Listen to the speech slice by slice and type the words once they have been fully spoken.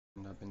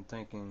And I've been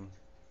thinking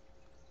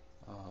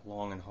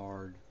long and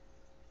hard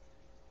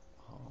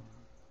um,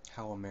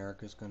 how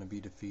America is going to be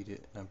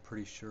defeated, and I'm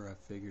pretty sure I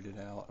figured it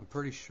out. I'm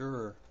pretty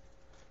sure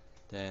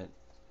that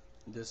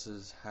this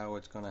is how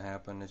it's going to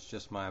happen. It's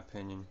just my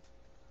opinion.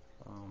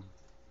 Um,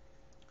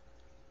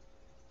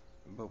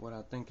 but what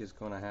I think is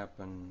going to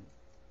happen,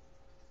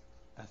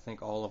 I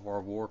think all of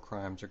our war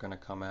crimes are going to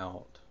come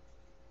out,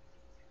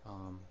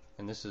 um,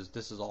 and this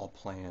is all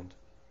planned.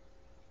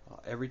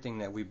 Everything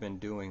that we've been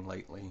doing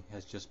lately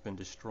has just been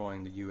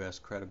destroying the U.S.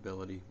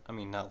 credibility. I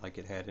mean, not like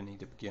it had any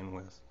to begin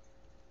with.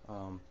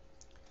 Um,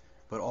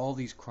 But all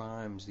these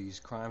crimes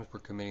we're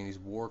committing, these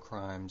war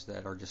crimes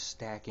that are just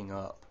stacking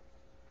up,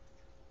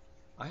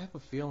 I have a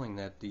feeling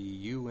that the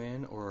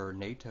UN or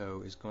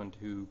NATO is going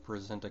to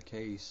present a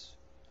case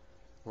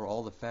where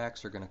all the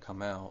facts are going to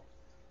come out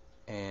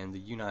and the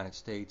United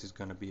States is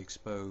going to be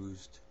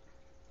exposed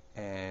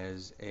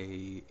as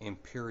a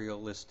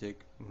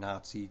imperialistic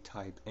Nazi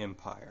type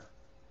empire.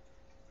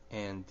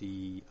 And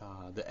the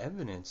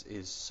evidence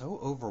is so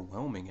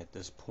overwhelming at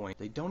this point.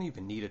 They don't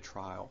even need a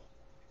trial.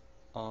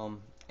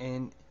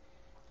 And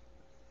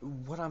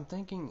what I'm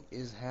thinking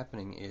is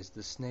happening is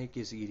the snake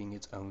is eating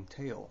its own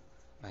tail.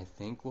 I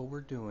think what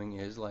we're doing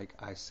is, like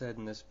I said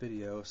in this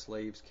video,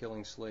 slaves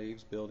killing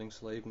slaves, building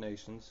slave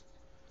nations.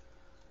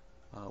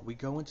 We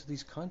go into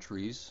these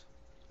countries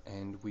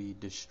and we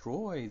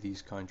destroy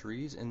these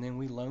countries, and then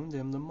we loan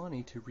them the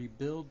money to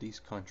rebuild these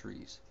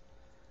countries.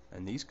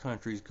 And these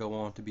countries go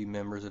on to be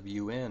members of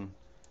UN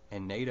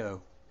and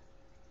NATO.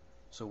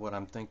 So what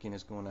I'm thinking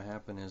is going to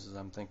happen is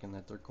I'm thinking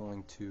that they're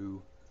going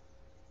to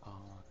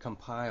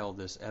compile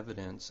this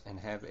evidence and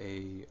have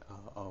a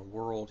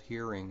world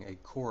hearing, a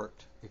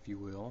court, if you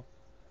will,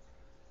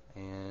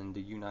 and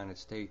the United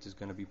States is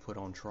going to be put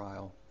on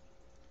trial.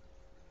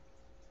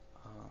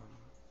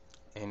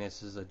 And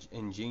this is an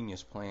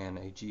ingenious plan,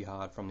 a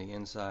jihad from the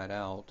inside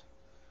out.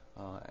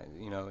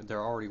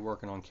 They're already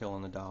working on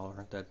killing the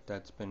dollar.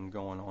 That's been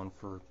going on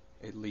for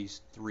at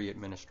least 3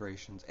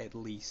 administrations, at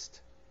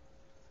least.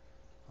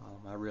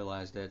 I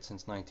realize that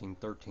since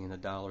 1913 the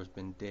dollar's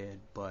been dead,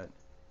 but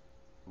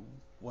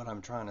what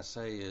I'm trying to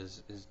say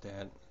is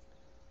that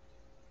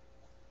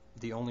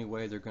the only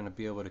way they're going to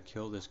be able to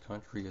kill this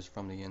country is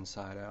from the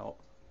inside out.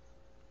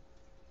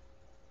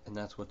 And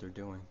that's what they're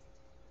doing.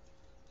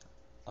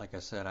 Like I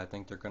said, I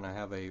think they're going to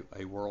have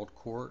a world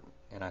court,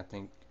 and I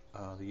think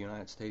the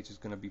United States is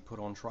going to be put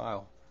on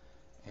trial.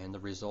 And the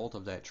result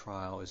of that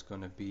trial is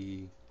going to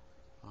be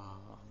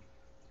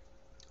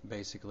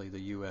basically the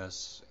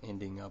U.S.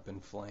 ending up in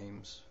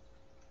flames.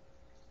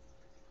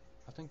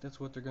 I think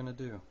that's what they're going to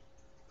do.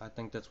 I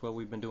think that's what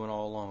we've been doing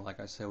all along. Like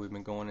I said, we've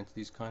been going into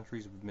these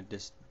countries, we've been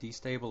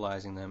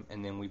destabilizing them,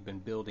 and then we've been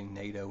building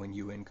NATO and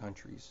UN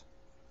countries.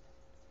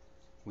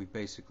 We've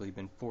basically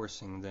been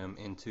forcing them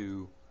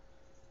into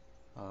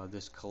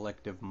this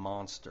collective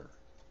monster.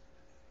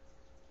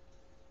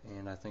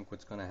 And I think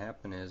what's going to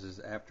happen is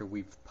after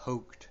we've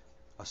poked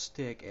a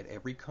stick at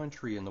every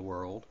country in the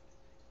world,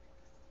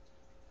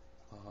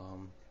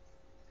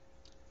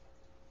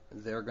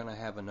 they're going to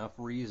have enough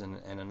reason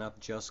and enough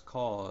just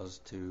cause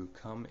to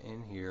come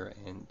in here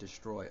and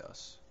destroy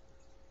us,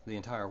 the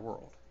entire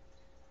world.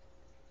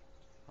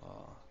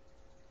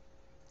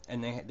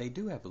 And they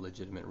do have a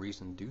legitimate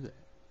reason to do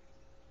that.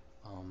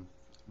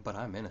 But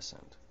I'm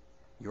innocent.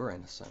 You're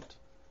innocent.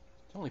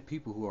 The only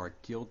people who are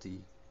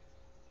guilty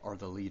are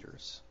the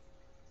leaders.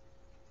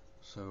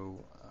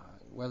 So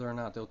whether or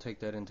not they'll take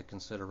that into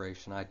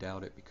consideration, I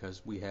doubt it,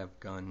 because we have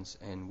guns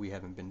and we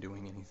haven't been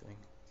doing anything.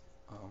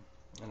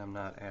 And I'm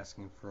not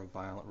asking for a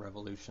violent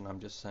revolution. I'm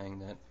just saying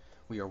that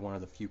we are one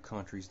of the few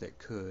countries that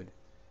could,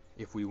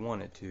 if we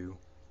wanted to,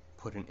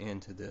 put an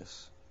end to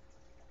this.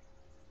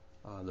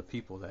 The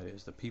people, that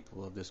is, the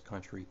people of this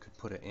country could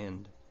put an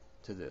end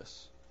to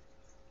this.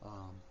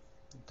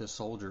 The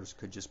soldiers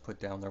could just put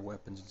down their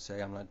weapons and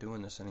say, I'm not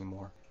doing this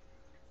anymore.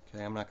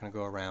 Okay, I'm not going to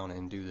go around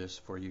and do this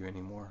for you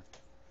anymore.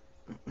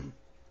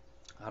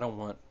 I don't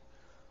want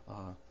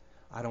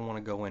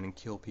to go in and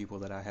kill people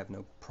that I have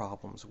no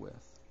problems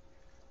with.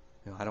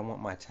 I don't want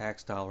my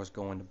tax dollars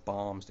going to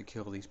bombs to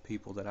kill these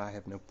people that I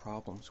have no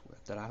problems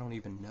with, that I don't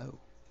even know.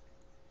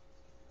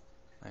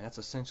 And that's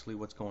essentially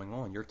what's going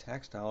on. Your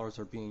tax dollars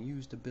are being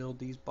used to build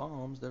these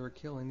bombs that are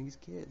killing these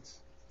kids.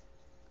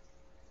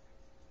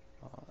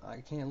 I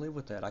can't live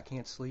with that. I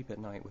can't sleep at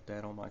night with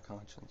that on my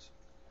conscience.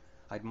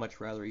 I'd much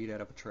rather eat out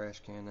of a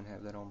trash can than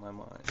have that on my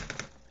mind.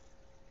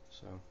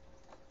 So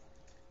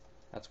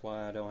that's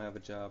why I don't have a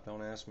job.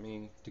 Don't ask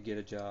me to get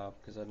a job,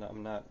 because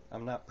I'm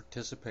not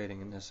participating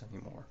in this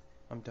anymore.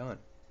 I'm done.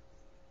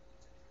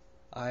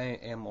 I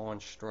am on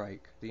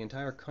strike. The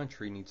entire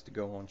country needs to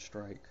go on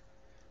strike.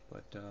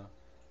 But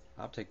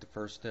I'll take the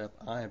first step.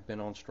 I have been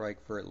on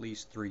strike for at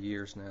least 3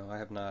 years now. I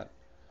have not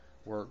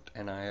worked,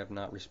 and I have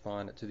not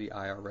responded to the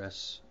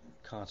IRS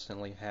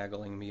constantly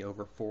haggling me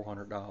over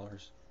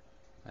 $400.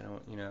 I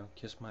don't,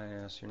 kiss my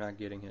ass. You're not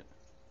getting it.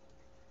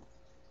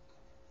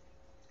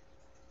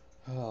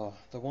 Oh,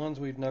 the ones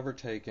we've never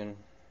taken.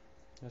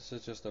 This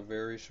is just a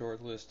very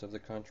short list of the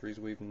countries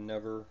we've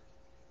never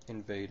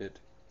invaded.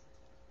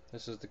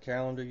 This is the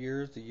calendar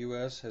years the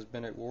U.S. has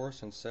been at war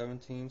since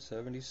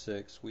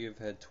 1776. We have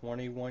had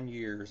 21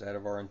 years out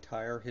of our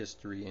entire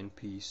history in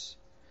peace.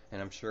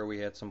 And I'm sure we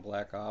had some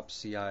Black Ops,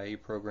 CIA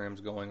programs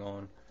going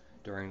on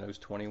during those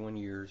 21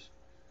 years.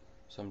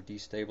 Some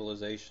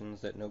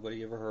destabilizations that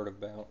nobody ever heard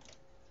about.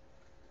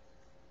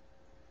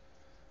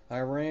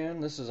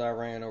 Iran, this is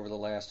Iran over the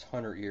last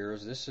 100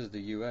 years. This is the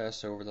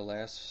U.S. over the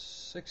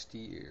last 60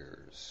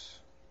 years.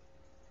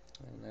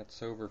 And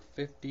that's over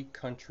 50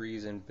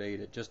 countries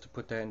invaded. Just to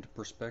put that into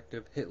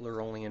perspective, Hitler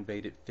only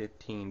invaded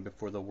 15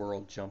 before the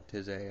world jumped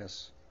his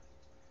ass.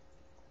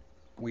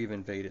 We've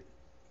invaded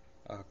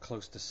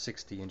close to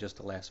 60 in just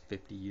the last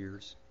 50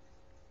 years.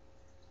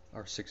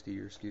 Or 60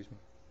 years, excuse me.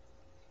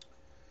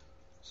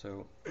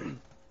 So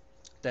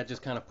that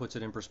just kind of puts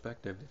it in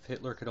perspective. If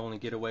Hitler could only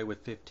get away with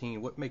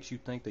 15, what makes you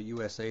think the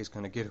USA is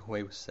going to get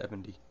away with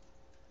 70?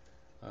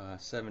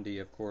 70,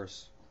 of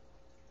course,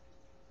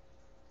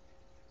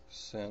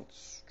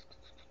 since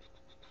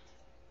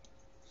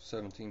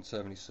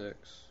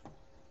 1776.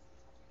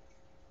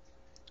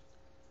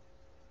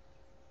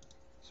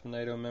 Some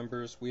NATO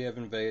members. We have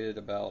invaded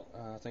about,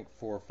 I think,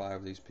 4 or 5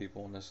 of these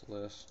people on this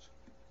list.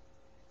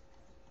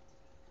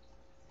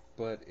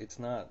 But it's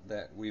not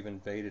that we've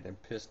invaded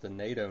and pissed the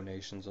NATO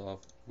nations off.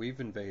 We've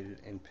invaded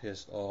and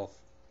pissed off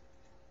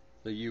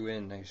the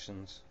UN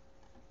nations,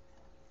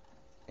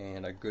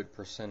 and a good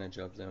percentage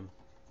of them.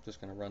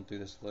 Just going to run through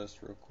this list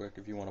real quick.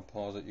 If you want to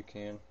pause it, you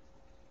can.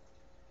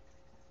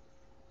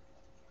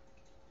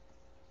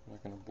 I'm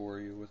not going to bore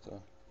you with a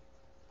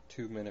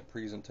 2-minute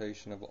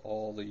presentation of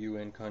all the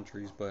UN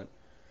countries, but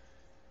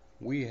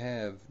we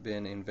have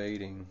been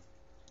invading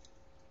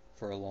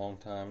for a long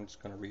time. I'm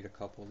just going to read a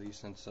couple of these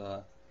since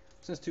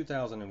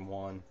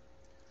 2001.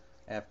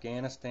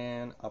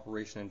 Afghanistan,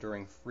 Operation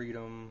Enduring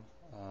Freedom,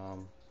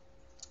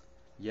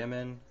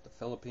 Yemen, the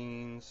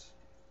Philippines.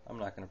 I'm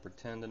not going to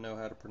pretend to know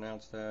how to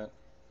pronounce that.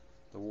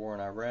 The war in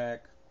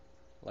Iraq,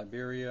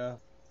 Liberia,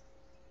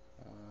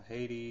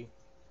 Haiti,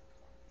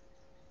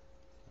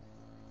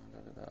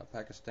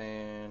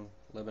 Pakistan,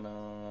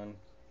 Lebanon,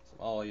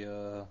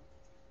 Somalia,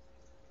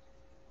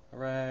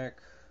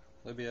 Iraq,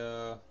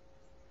 Libya,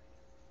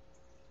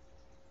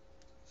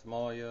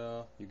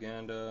 Somalia,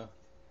 Uganda,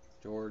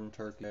 Jordan,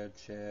 Turkey,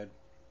 Chad,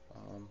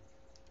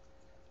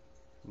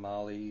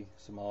 Mali,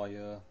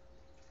 Somalia.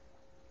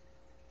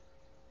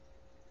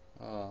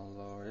 Oh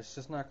Lord, it's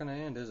just not going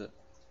to end, is it?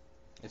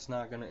 It's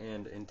not going to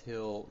end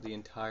until the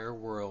entire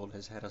world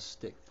has had a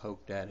stick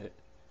poked at it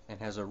and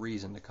has a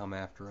reason to come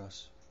after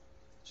us.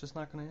 It's just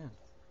not going to end.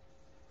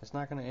 It's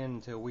not going to end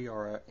until we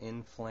are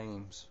in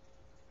flames.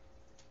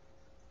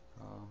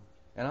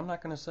 And I'm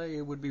not going to say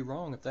it would be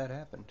wrong if that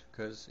happened,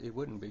 because it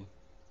wouldn't be.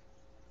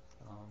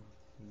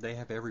 They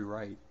have every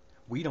right.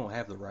 We don't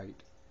have the right.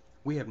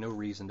 We have no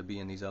reason to be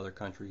in these other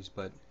countries,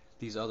 but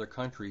these other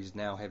countries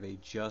now have a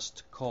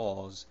just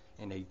cause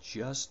and a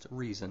just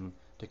reason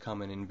to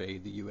come and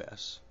invade the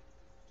U.S.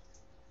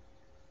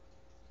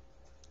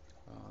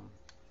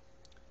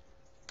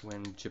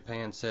 When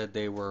Japan said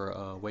they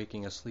were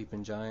waking a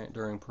sleeping giant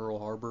during Pearl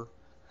Harbor,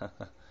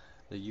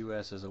 the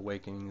U.S. is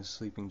awakening a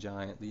sleeping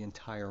giant. The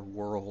entire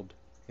world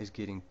is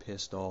getting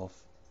pissed off.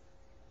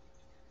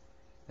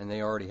 And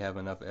they already have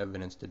enough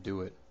evidence to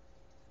do it.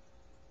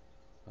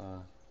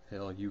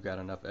 Hell, you got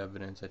enough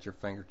evidence at your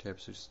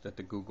fingertips, just at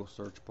the Google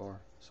search bar.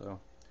 So,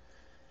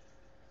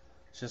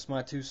 it's just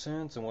my 2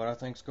 cents and what I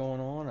think's going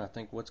on. I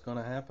think what's going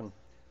to happen.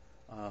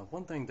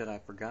 One thing that I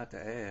forgot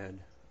to add,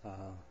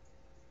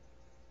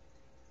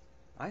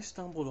 I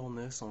stumbled on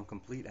this on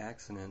complete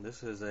accident.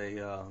 This is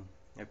a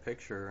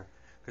picture,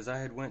 because I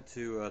had went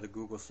to the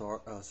Google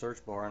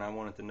search bar and I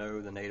wanted to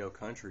know the NATO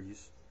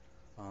countries.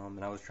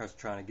 And I was just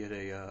trying to get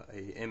a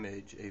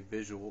image, a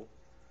visual,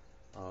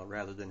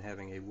 rather than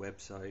having a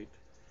website,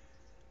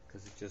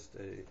 because it's just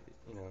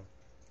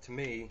to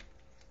me,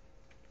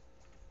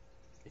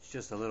 it's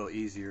just a little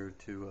easier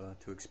to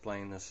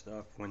explain this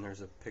stuff when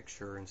there's a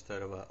picture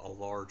instead of a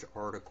large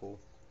article.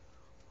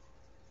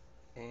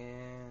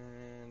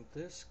 And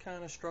this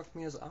kind of struck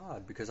me as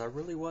odd, because I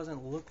really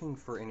wasn't looking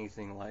for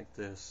anything like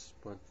this,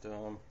 but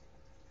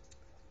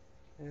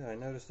yeah, I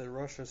noticed that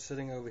Russia's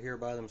sitting over here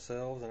by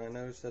themselves, and I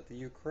noticed that the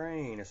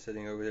Ukraine is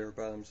sitting over there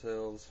by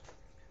themselves.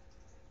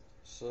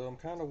 So I'm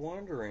kind of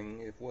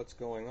wondering if what's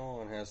going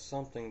on has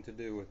something to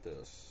do with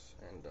this,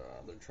 and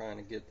they're trying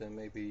to get them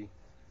maybe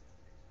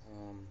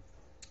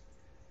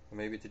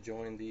to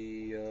join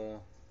the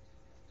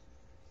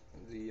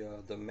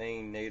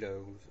main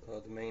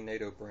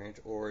NATO branch,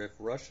 or if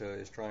Russia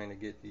is trying to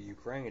get the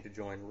Ukraine to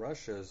join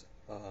Russia's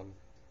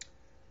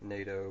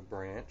NATO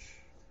branch.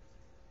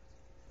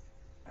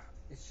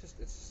 It's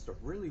just a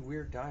really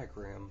weird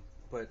diagram,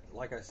 but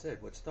like I said,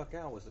 what stuck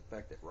out was the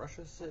fact that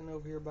Russia's sitting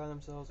over here by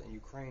themselves and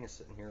Ukraine is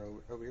sitting here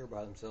over here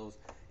by themselves.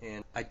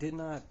 And I did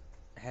not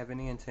have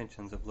any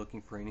intentions of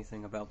looking for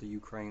anything about the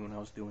Ukraine when I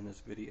was doing this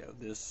video.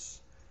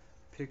 This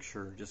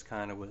picture just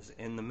kind of was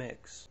in the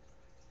mix.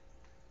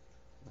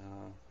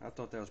 I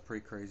thought that was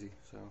pretty crazy,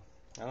 so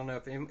I don't know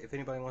if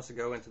anybody wants to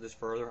go into this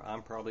further.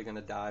 I'm probably going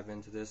to dive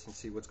into this and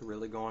see what's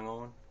really going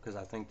on, because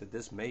I think that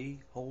this may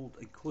hold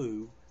a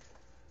clue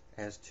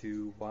as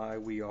to why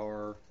we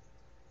are,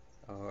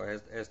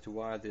 as to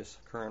why this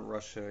current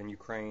Russia and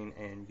Ukraine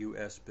and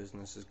U.S.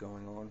 business is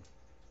going on.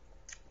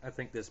 I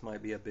think this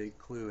might be a big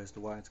clue as to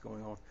why it's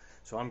going on.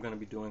 So I'm going to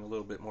be doing a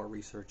little bit more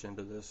research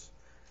into this.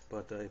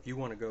 But if you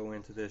want to go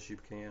into this, you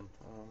can.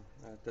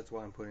 That's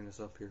why I'm putting this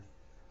up here,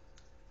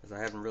 because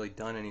I haven't really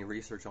done any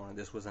research on it.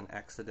 This was an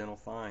accidental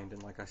find,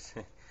 and like I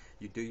said,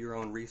 you do your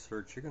own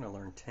research, you're going to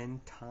learn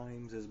 10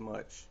 times as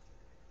much.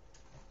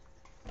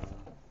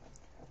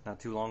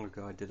 Not too long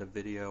ago, I did a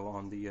video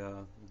on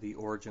the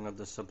origin of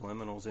the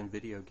subliminals in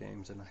video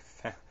games, and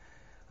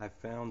I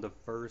found the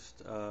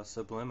first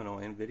subliminal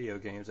in video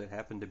games that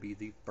happened to be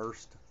the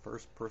first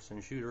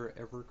person shooter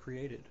ever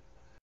created.